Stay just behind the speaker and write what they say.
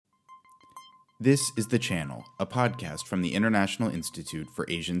This is The Channel, a podcast from the International Institute for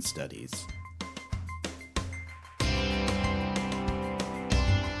Asian Studies.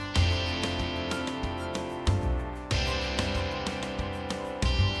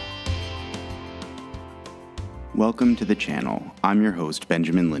 Welcome to The Channel. I'm your host,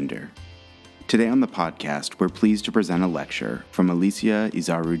 Benjamin Linder. Today on the podcast, we're pleased to present a lecture from Alicia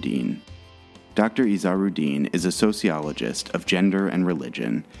Izharuddin. Dr. Izharuddin is a sociologist of gender and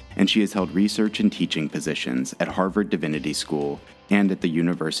religion, and she has held research and teaching positions at Harvard Divinity School and at the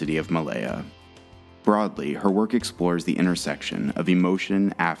University of Malay. Broadly, her work explores the intersection of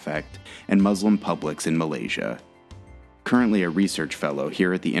emotion, affect, and Muslim publics in Malaysia. Currently a research fellow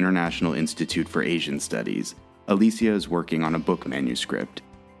here at the International Institute for Asian Studies, Alicia is working on a book manuscript.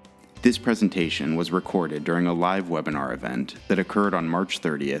 This presentation was recorded during a live webinar event that occurred on March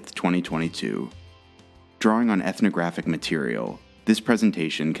 30th, 2022. Drawing on ethnographic material, this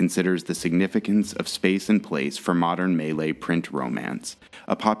presentation considers the significance of space and place for modern Malay print romance,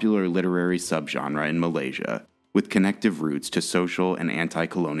 a popular literary subgenre in Malaysia, with connective roots to social and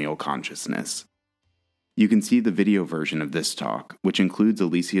anti-colonial consciousness. You can see the video version of this talk, which includes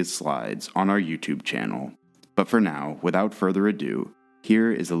Alicia's slides, on our YouTube channel. But for now, without further ado,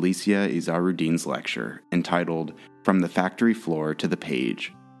 here is Alicia Izharuddin's lecture, entitled From the Factory Floor to the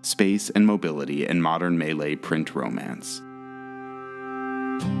Page, Space and Mobility in Modern Malay Print Romance.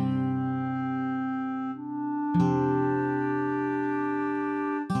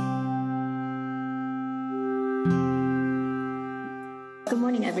 Good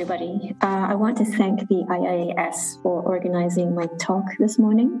morning, everybody. I want to thank the IIAS for organizing my talk this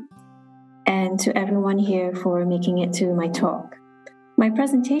morning, and to everyone here for making it to my talk. My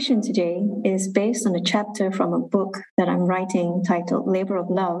presentation today is based on a chapter from a book that I'm writing titled Labor of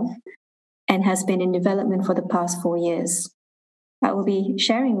Love and has been in development for the past 4 years. I will be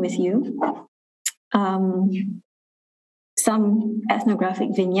sharing with you some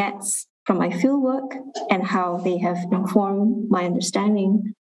ethnographic vignettes from my fieldwork and how they have informed my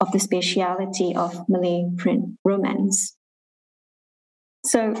understanding of the spatiality of Malay print romance.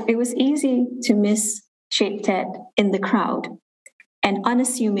 So it was easy to miss Cik Ted in the crowd, an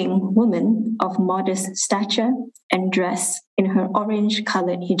unassuming woman of modest stature and dress in her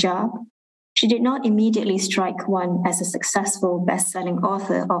orange-colored hijab. She did not immediately strike one as a successful best-selling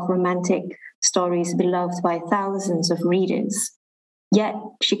author of romantic stories beloved by thousands of readers. Yet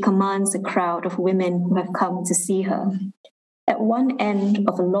she commands a crowd of women who have come to see her. At one end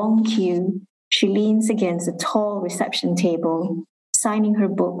of a long queue, she leans against a tall reception table, signing her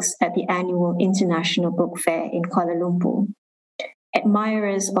books at the annual International Book Fair in Kuala Lumpur.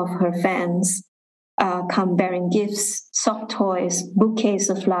 Admirers of her fans come bearing gifts, soft toys, bouquets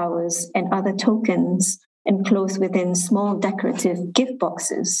of flowers, and other tokens enclosed within small decorative gift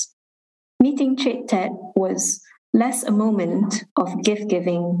boxes. Meeting Cik Ted was less a moment of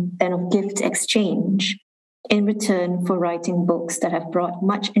gift-giving than of gift exchange, in return for writing books that have brought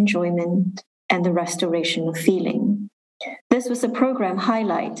much enjoyment and the restoration of feeling. This was a program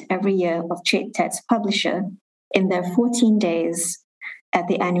highlight every year of Cik Ted's publisher in their 14 days at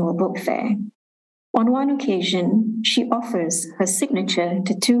the annual book fair. On one occasion, she offers her signature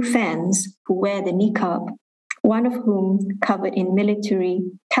to 2 fans who wear the niqab, one of whom covered in military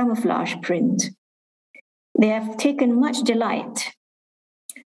camouflage print. They have taken much delight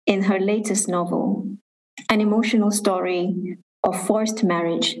in her latest novel, an emotional story of forced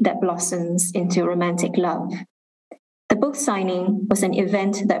marriage that blossoms into romantic love. The book signing was an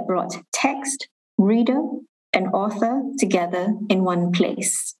event that brought text, reader, and author together in one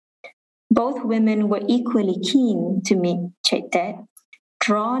place. Both women were equally keen to meet Cik Ted,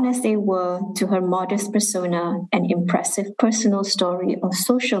 drawn as they were to her modest persona and impressive personal story of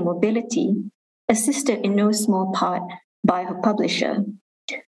social mobility, assisted in no small part by her publisher.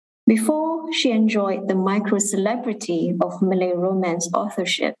 Before she enjoyed the micro-celebrity of Malay romance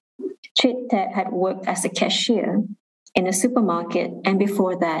authorship, Cik Ted had worked as a cashier in a supermarket and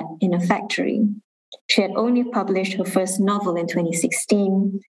before that in a factory. She had only published her first novel in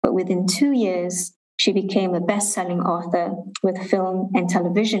 2016, but within 2 years, she became a best-selling author with film and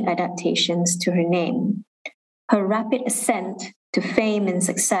television adaptations to her name. Her rapid ascent to fame and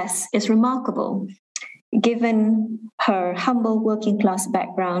success is remarkable, given her humble working-class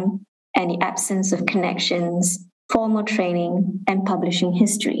background and the absence of connections, formal training, and publishing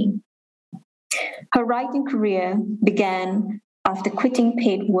history. Her writing career began after quitting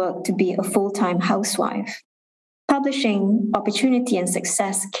paid work to be a full-time housewife. Publishing opportunity and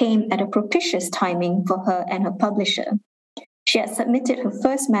success came at a propitious timing for her and her publisher. She had submitted her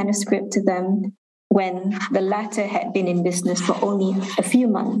first manuscript to them when the latter had been in business for only a few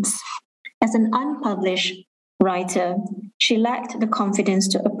months. As an unpublished writer, she lacked the confidence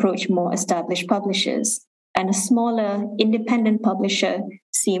to approach more established publishers, and a smaller, independent publisher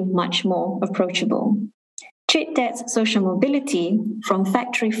seemed much more approachable. Chit Tet's social mobility from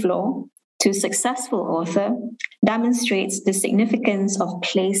factory floor to successful author demonstrates the significance of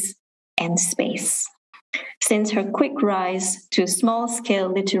place and space. Since her quick rise to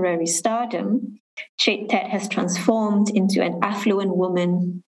small-scale literary stardom, Chit Tet has transformed into an affluent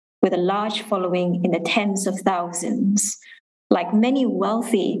woman with a large following in the tens of thousands. Like many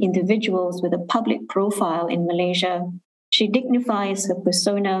wealthy individuals with a public profile in Malaysia, she dignifies her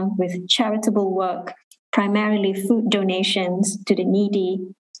persona with charitable work, primarily food donations to the needy,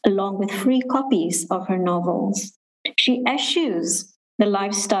 along with free copies of her novels. She eschews the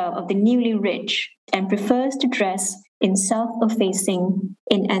lifestyle of the newly rich and prefers to dress in self-effacing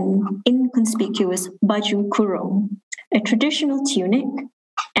in an inconspicuous baju kurung, a traditional tunic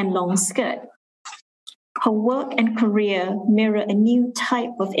and long skirt. Her work and career mirror a new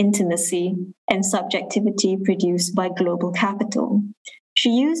type of intimacy and subjectivity produced by global capital.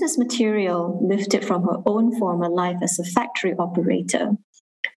 She uses material lifted from her own former life as a factory operator.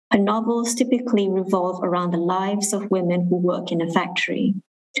 Her novels typically revolve around the lives of women who work in a factory.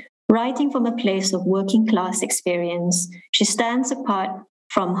 Writing from a place of working class experience, she stands apart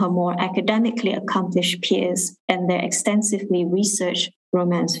from her more academically accomplished peers and their extensively researched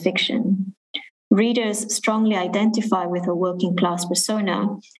romance fiction. Readers strongly identify with her working class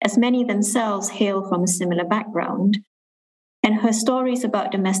persona, as many themselves hail from a similar background. And her stories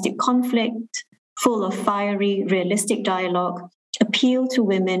about domestic conflict, full of fiery, realistic dialogue, appeal to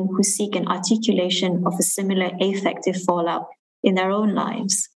women who seek an articulation of a similar affective fallout in their own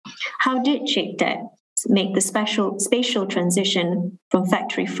lives. How did Chit Tet make the spatial transition from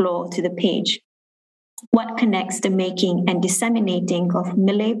factory floor to the page? What connects the making and disseminating of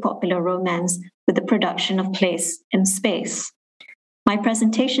Malay popular romance with the production of place and space? My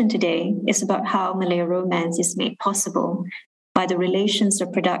presentation today is about how Malay romance is made possible by the relations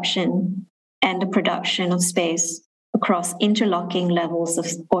of production and the production of space across interlocking levels of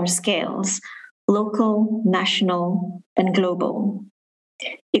or scales, local, national, and global.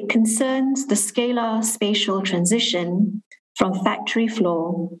 It concerns the scalar spatial transition from factory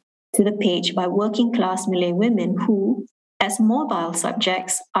floor to the page by working class Malay women who, as mobile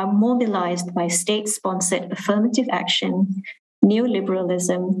subjects, are mobilized by state-sponsored affirmative action,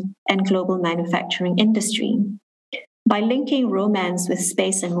 neoliberalism, and global manufacturing industry. By linking romance with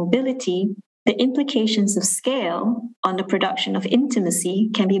space and mobility, the implications of scale on the production of intimacy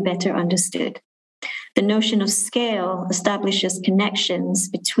can be better understood. The notion of scale establishes connections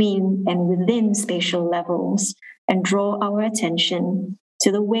between and within spatial levels and draw our attention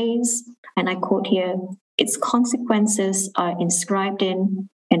to the ways, and I quote here, its consequences are inscribed in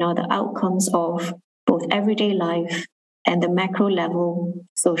and are the outcomes of both everyday life and the macro level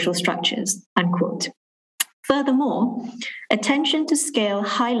social structures, unquote. Furthermore, attention to scale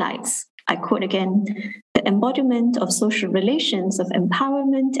highlights, I quote again, the embodiment of social relations of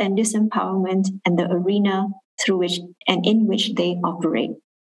empowerment and disempowerment and the arena through which and in which they operate,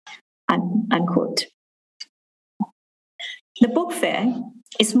 unquote. The book fair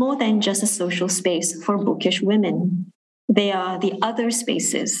is more than just a social space for bookish women. They are the other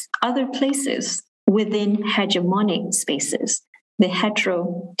spaces, other places within hegemonic spaces, the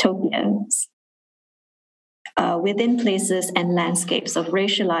heterotopias, within places and landscapes of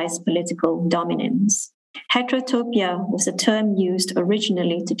racialized political dominance. Heterotopia was a term used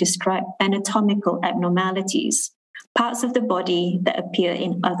originally to describe anatomical abnormalities, parts of the body that appear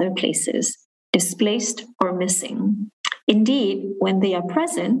in other places, displaced or missing. Indeed, when they are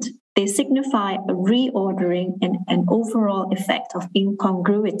present, they signify a reordering and an overall effect of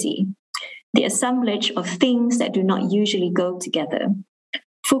incongruity, the assemblage of things that do not usually go together.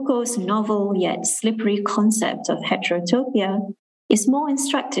 Foucault's novel yet slippery concept of heterotopia is more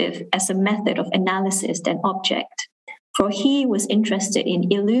instructive as a method of analysis than object, for he was interested in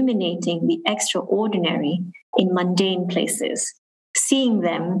illuminating the extraordinary in mundane places, seeing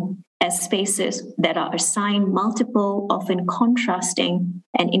them as spaces that are assigned multiple, often contrasting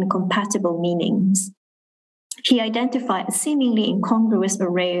and incompatible meanings. He identified a seemingly incongruous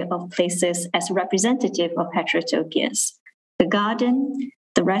array of places as representative of heterotopias: the garden,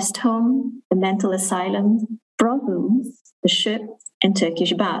 the rest home, the mental asylum, brothels, the ship, and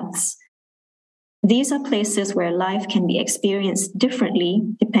Turkish baths. These are places where life can be experienced differently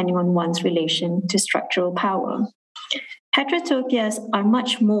depending on one's relation to structural power. Heterotopias are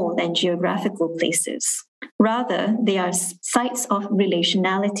much more than geographical places. Rather, they are sites of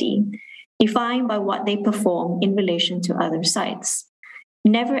relationality, defined by what they perform in relation to other sites.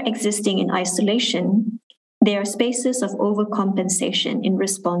 never existing in isolation, they are spaces of overcompensation in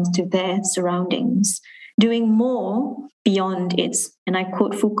response to their surroundings, doing more beyond its, and I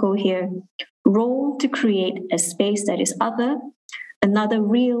quote Foucault here, role to create a space that is other, another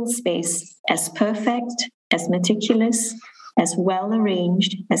real space, as perfect, as meticulous, as well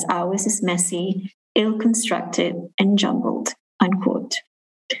arranged as ours is messy, ill-constructed, and jumbled, unquote.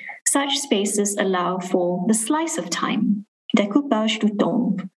 Such spaces allow for the slice of time, découpage du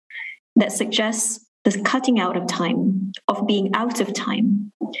temps, that suggests the cutting out of time, of being out of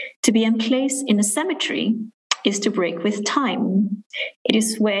time. To be emplaced in a cemetery is to break with time. It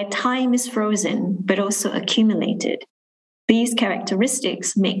is where time is frozen, but also accumulated. These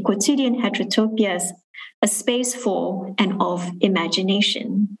characteristics make quotidian heterotopias a space for and of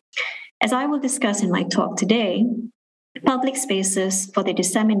imagination. As I will discuss in my talk today, public spaces for the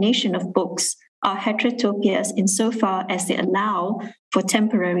dissemination of books are heterotopias insofar as they allow for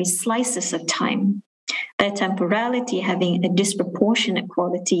temporary slices of time, their temporality having a disproportionate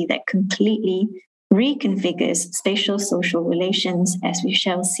quality that completely reconfigures spatial social relations, as we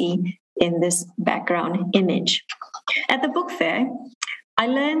shall see in this background image. At the book fair, I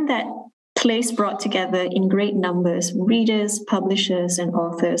learned that place brought together in great numbers readers, publishers, and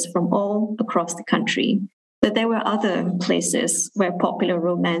authors from all across the country. But there were other places where popular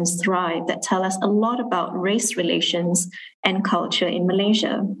romance thrived that tell us a lot about race relations and culture in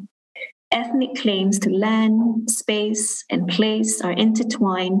Malaysia. Ethnic claims to land, space, and place are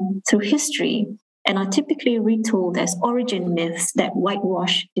intertwined through history and are typically retold as origin myths that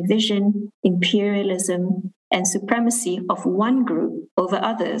whitewash division, imperialism, and supremacy of one group over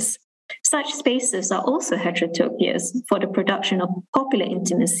others. Such spaces are also heterotopias for the production of popular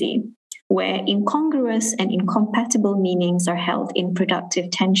intimacy, where incongruous and incompatible meanings are held in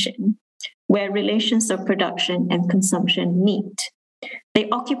productive tension, where relations of production and consumption meet. They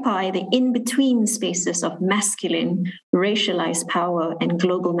occupy the in-between spaces of masculine, racialized power and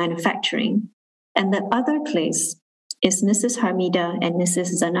global manufacturing. And that other place is Mrs. Harmida and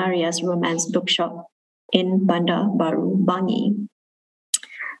Mrs. Zanaria's romance bookshop in Bandar Baru, Bangi.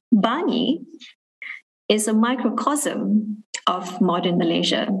 Bangi is a microcosm of modern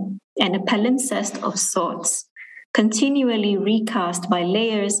Malaysia and a palimpsest of sorts, continually recast by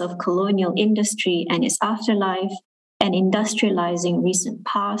layers of colonial industry and its afterlife, an industrializing recent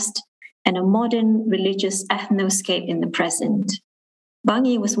past, and a modern religious ethnoscape in the present.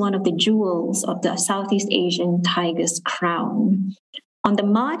 Bangi was one of the jewels of the Southeast Asian tiger's crown. On the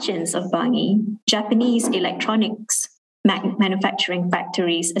margins of Bangi, Japanese electronics manufacturing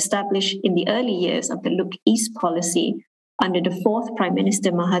factories established in the early years of the Look East policy under the fourth Prime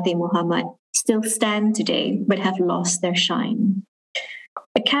Minister Mahathir Mohamad still stand today but have lost their shine.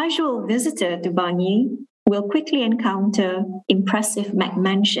 A casual visitor to Bangi will quickly encounter impressive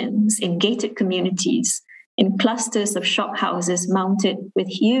McMansions in gated communities, in clusters of shop houses mounted with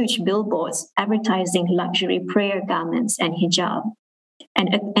huge billboards advertising luxury prayer garments and hijab,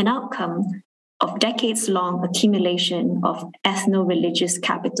 and an outcome of decades-long accumulation of ethno-religious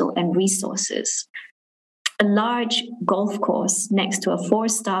capital and resources. A large golf course next to a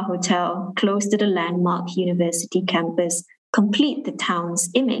 4-star hotel close to the landmark university campus complete the town's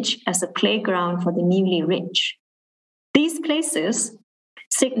image as a playground for the newly rich. These places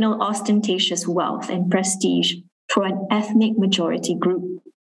signal ostentatious wealth and prestige for an ethnic majority group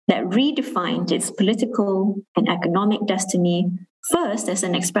that redefined its political and economic destiny first as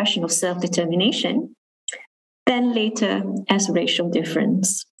an expression of self-determination, then later as racial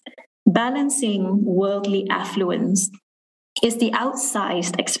difference. Balancing worldly affluence is the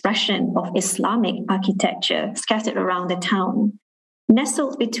outsized expression of Islamic architecture scattered around the town.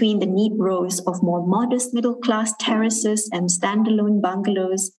 Nestled between the neat rows of more modest middle-class terraces and standalone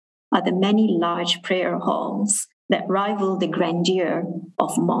bungalows are the many large prayer halls that rival the grandeur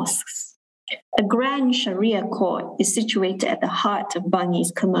of mosques. A grand Sharia court is situated at the heart of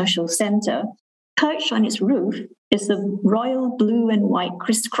Bangi's commercial center. Perched on its roof is the royal blue and white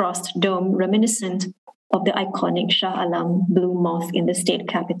crisscrossed dome reminiscent of the iconic Shah Alam Blue Mosque in the state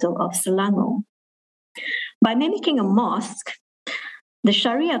capital of Selangor. By mimicking a mosque, the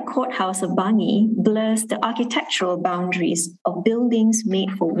Sharia courthouse of Bangi blurs the architectural boundaries of buildings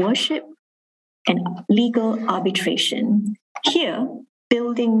made for worship and legal arbitration. Here,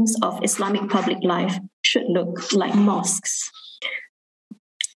 buildings of Islamic public life should look like mosques.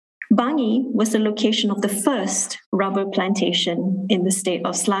 Bangi was the location of the first rubber plantation in the state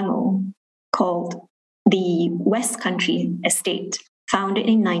of Selangor, called the West Country Estate, founded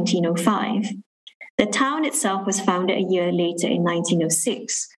in 1905. The town itself was founded a year later in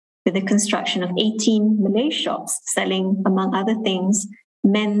 1906, with the construction of 18 Malay shops selling, among other things,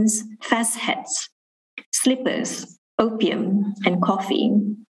 men's fez hats, slippers, opium, and coffee.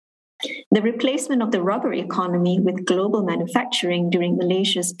 The replacement of the rubber economy with global manufacturing during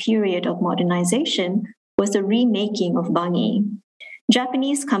Malaysia's period of modernization was the remaking of Bangi.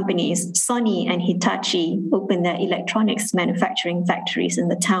 Japanese companies Sony and Hitachi opened their electronics manufacturing factories in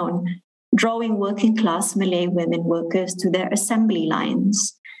the town, drawing working-class Malay women workers to their assembly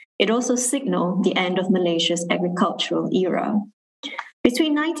lines. It also signaled the end of Malaysia's agricultural era.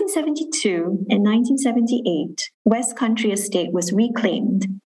 Between 1972 and 1978, West Country Estate was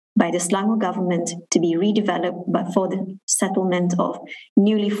reclaimed by the Selangor government to be redeveloped but for the settlement of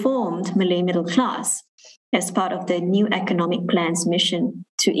newly formed Malay middle class as part of the new economic plan's mission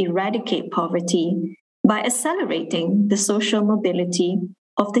to eradicate poverty by accelerating the social mobility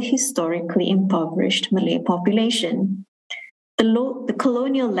of the historically impoverished Malay population. The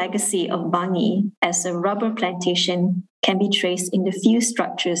colonial legacy of Bangi as a rubber plantation can be traced in the few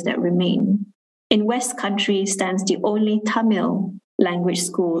structures that remain. In West Country stands the only Tamil language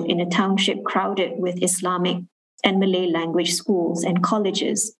school in a township crowded with Islamic and Malay language schools and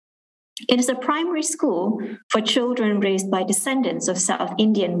colleges. It is a primary school for children raised by descendants of South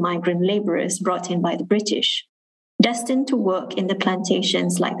Indian migrant laborers brought in by the British. Destined to work in the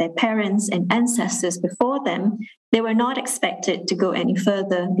plantations like their parents and ancestors before them, they were not expected to go any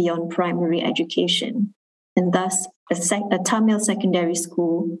further beyond primary education, and thus a Tamil secondary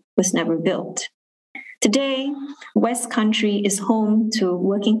school was never built. Today, West Country is home to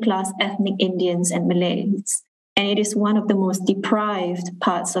working-class ethnic Indians and Malays, and it is one of the most deprived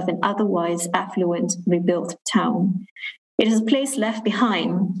parts of an otherwise affluent, rebuilt town. It is a place left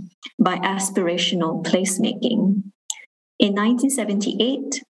behind by aspirational placemaking. In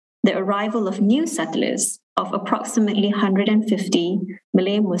 1978, the arrival of new settlers of approximately 150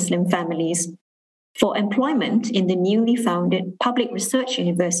 Malay Muslim families for employment in the newly founded public research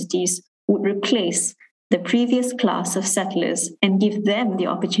universities would replace the previous class of settlers and give them the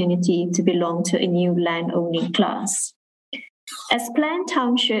opportunity to belong to a new land-owning class. As planned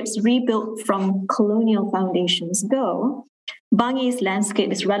townships rebuilt from colonial foundations go, Bangi's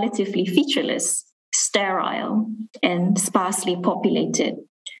landscape is relatively featureless, sterile, and sparsely populated.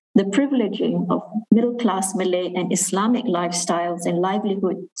 The privileging of middle-class Malay and Islamic lifestyles and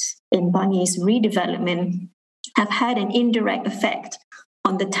livelihoods in Bangi's redevelopment have had an indirect effect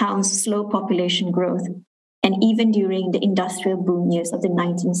on the town's slow population growth, and even during the industrial boom years of the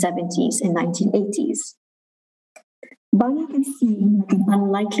 1970s and 1980s. Bangi can seem like an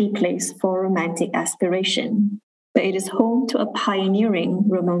unlikely place for romantic aspiration, but it is home to a pioneering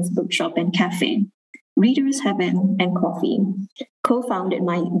romance bookshop and cafe, Reader's Heaven and Coffee, co-founded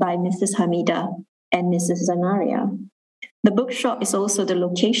by Mrs. Hamida and Mrs. Zanaria. The bookshop is also the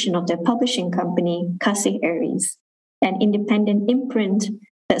location of their publishing company, Kasih Aries, an independent imprint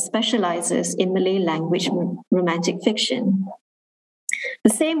that specializes in Malay language romantic fiction.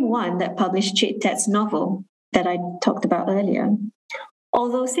 The same one that published Cik Ted's novel that I talked about earlier.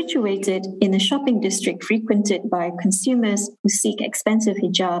 Although situated in a shopping district frequented by consumers who seek expensive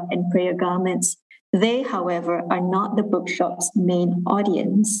hijab and prayer garments, they, however, are not the bookshop's main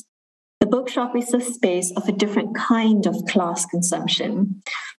audience. The bookshop is a space of a different kind of class consumption,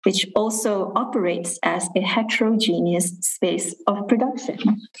 which also operates as a heterogeneous space of production.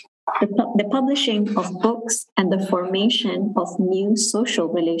 The publishing of books and the formation of new social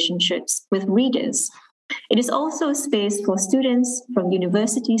relationships with readers. It is also a space for students from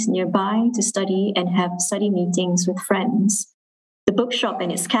universities nearby to study and have study meetings with friends. The bookshop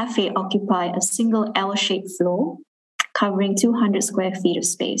and its cafe occupy a single L-shaped floor, covering 200 square feet of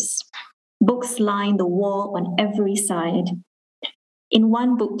space. Books line the wall on every side. In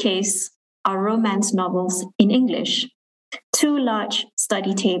one bookcase are romance novels in English. 2 large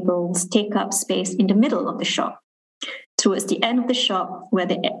study tables take up space in the middle of the shop. Towards the end of the shop, where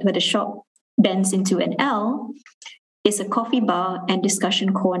the shop bends into an L, is a coffee bar and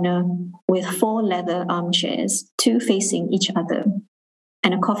discussion corner with 4 leather armchairs, 2 facing each other,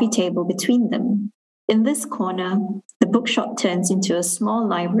 and a coffee table between them. In this corner, the bookshop turns into a small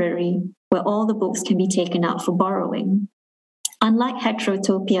library where all the books can be taken out for borrowing. Unlike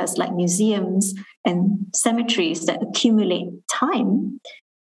heterotopias like museums and cemeteries that accumulate time,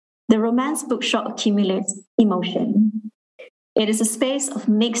 the romance bookshop accumulates emotion. It is a space of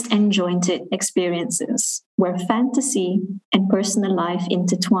mixed and jointed experiences where fantasy and personal life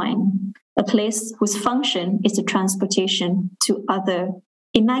intertwine, a place whose function is the transportation to other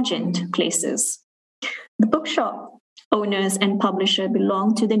imagined places. The bookshop owners and publisher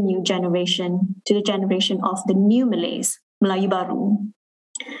belong to the generation of the new Malays, Melayu Baru.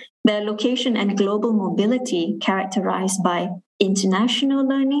 Their location and global mobility characterized by international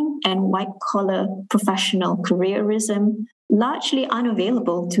learning, and white-collar professional careerism largely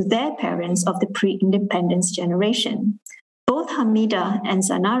unavailable to their parents of the pre-independence generation. Both Hamida and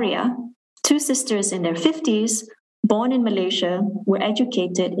Zanaria, two sisters in their 50s, born in Malaysia, were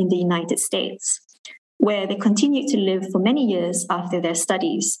educated in the United States, where they continued to live for many years after their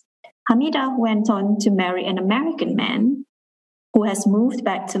studies. Hamida went on to marry an American man who has moved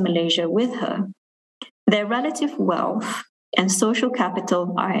back to Malaysia with her. Their relative wealth and social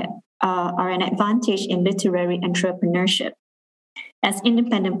capital are an advantage in literary entrepreneurship. As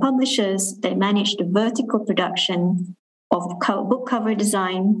independent publishers, they manage the vertical production of book cover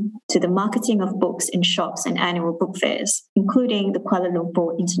design to the marketing of books in shops and annual book fairs, including the Kuala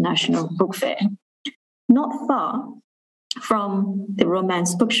Lumpur International Book Fair. Not far from the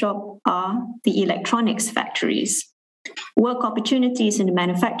romance bookshop are the electronics factories. Work opportunities in the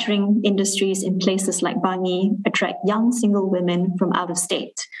manufacturing industries in places like Bangi attract young single women from out of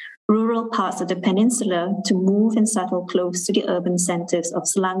state, rural parts of the peninsula to move and settle close to the urban centers of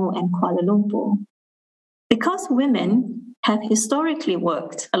Selangor and Kuala Lumpur. Because women have historically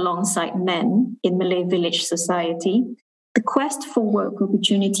worked alongside men in Malay village society, the quest for work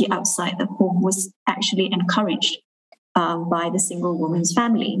opportunity outside the home was actually encouraged by the single woman's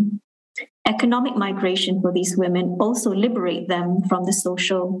family. Economic migration for these women also liberate them from the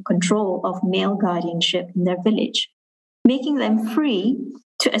social control of male guardianship in their village, making them free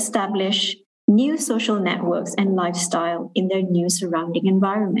to establish new social networks and lifestyle in their new surrounding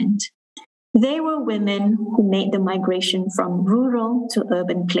environment. They were women who made the migration from rural to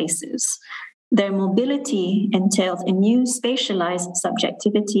urban places. Their mobility entailed a new spatialized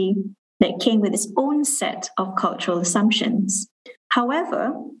subjectivity that came with its own set of cultural assumptions.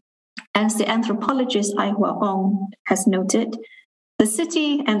 However, as the anthropologist Ai Hua Ong has noted, the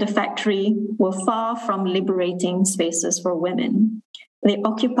city and the factory were far from liberating spaces for women. They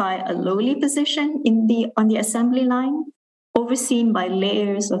occupy a lowly position on the assembly line, overseen by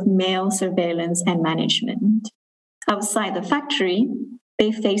layers of male surveillance and management. Outside the factory,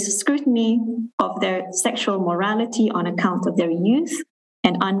 they face scrutiny of their sexual morality on account of their youth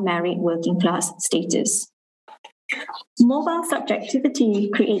and unmarried working class status. Mobile subjectivity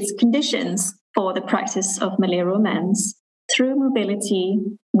creates conditions for the practice of Malay romance. Through mobility,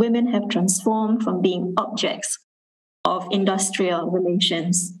 women have transformed from being objects of industrial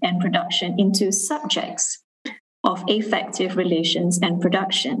relations and production into subjects of affective relations and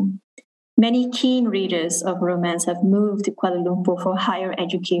production. Many keen readers of romance have moved to Kuala Lumpur for higher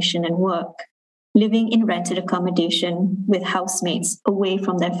education and work, living in rented accommodation with housemates away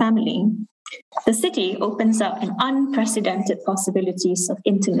from their family. The city opens up an unprecedented possibilities of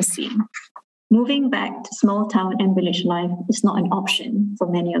intimacy. Moving back to small town and village life is not an option for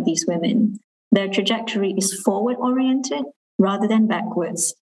many of these women. Their trajectory is forward-oriented rather than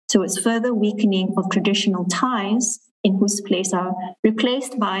backwards, towards further weakening of traditional ties in whose place are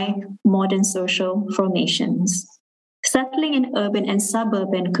replaced by modern social formations. Settling in urban and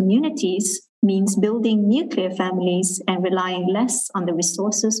suburban communities means building nuclear families and relying less on the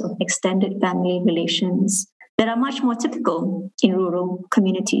resources of extended family relations that are much more typical in rural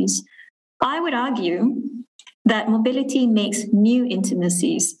communities. I would argue that mobility makes new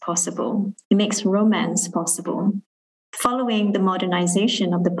intimacies possible. It makes romance possible. Following the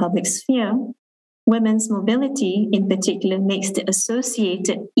modernization of the public sphere, women's mobility in particular makes the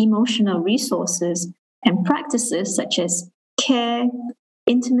associated emotional resources and practices such as care,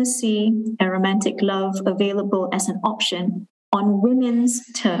 intimacy, and romantic love available as an option on women's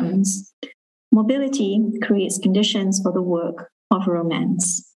terms. Mobility creates conditions for the work of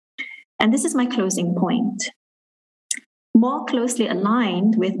romance. And this is my closing point. More closely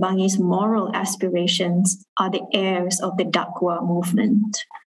aligned with Bangi's moral aspirations are the heirs of the Dakwah movement.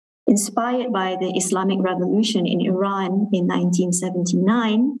 Inspired by the Islamic Revolution in Iran in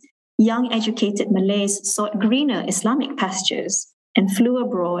 1979, young educated Malays sought greener Islamic pastures and flew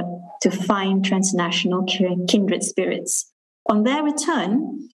abroad to find transnational kindred spirits. On their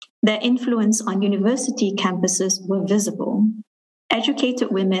return, their influence on university campuses were visible. Educated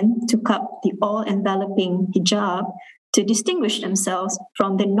women took up the all-enveloping hijab to distinguish themselves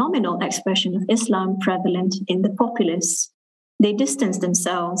from the nominal expression of Islam prevalent in the populace. They distanced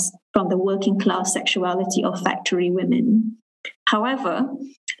themselves from the working class sexuality of factory women. However,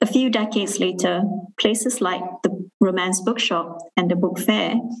 a few decades later, places like the romance bookshop and the book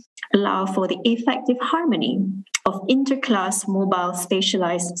fair allow for the effective harmony of interclass mobile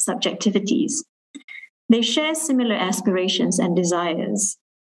spatialized subjectivities. They share similar aspirations and desires,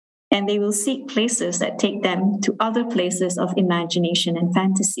 and they will seek places that take them to other places of imagination and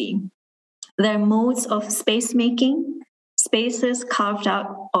fantasy. Their modes of space making, spaces carved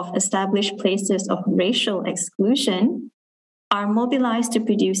out of established places of racial exclusion are mobilized to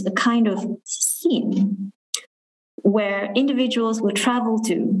produce a kind of scene where individuals will travel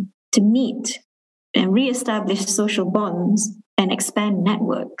to meet and reestablish social bonds and expand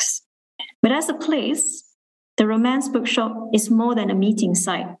networks. But as a place, the Romance Bookshop is more than a meeting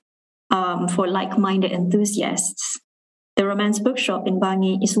site for like-minded enthusiasts. The Romance Bookshop in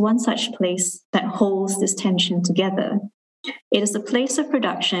Bangi is one such place that holds this tension together. It is a place of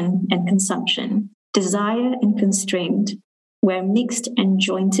production and consumption, desire and constraint, where mixed and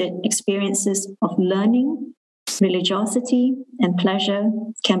jointed experiences of learning, religiosity, and pleasure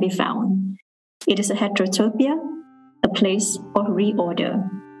can be found. It is a heterotopia, a place of reorder.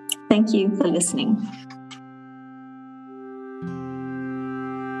 Thank you for listening.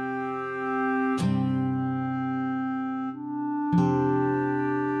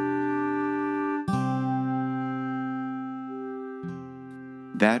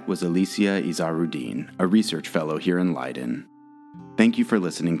 That was Alicia Izharuddin, a research fellow here in Leiden. Thank you for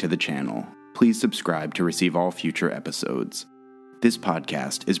listening to the channel. Please subscribe to receive all future episodes. This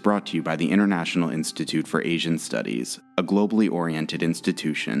podcast is brought to you by the International Institute for Asian Studies, a globally oriented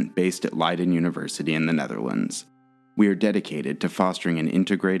institution based at Leiden University in the Netherlands. We are dedicated to fostering an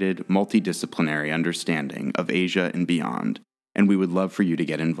integrated, multidisciplinary understanding of Asia and beyond, and we would love for you to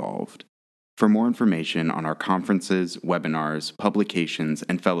get involved. For more information on our conferences, webinars, publications,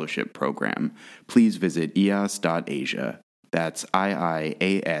 and fellowship program, please visit ias.asia. That's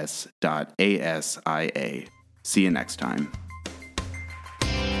IIAS.ASIA. See you next time.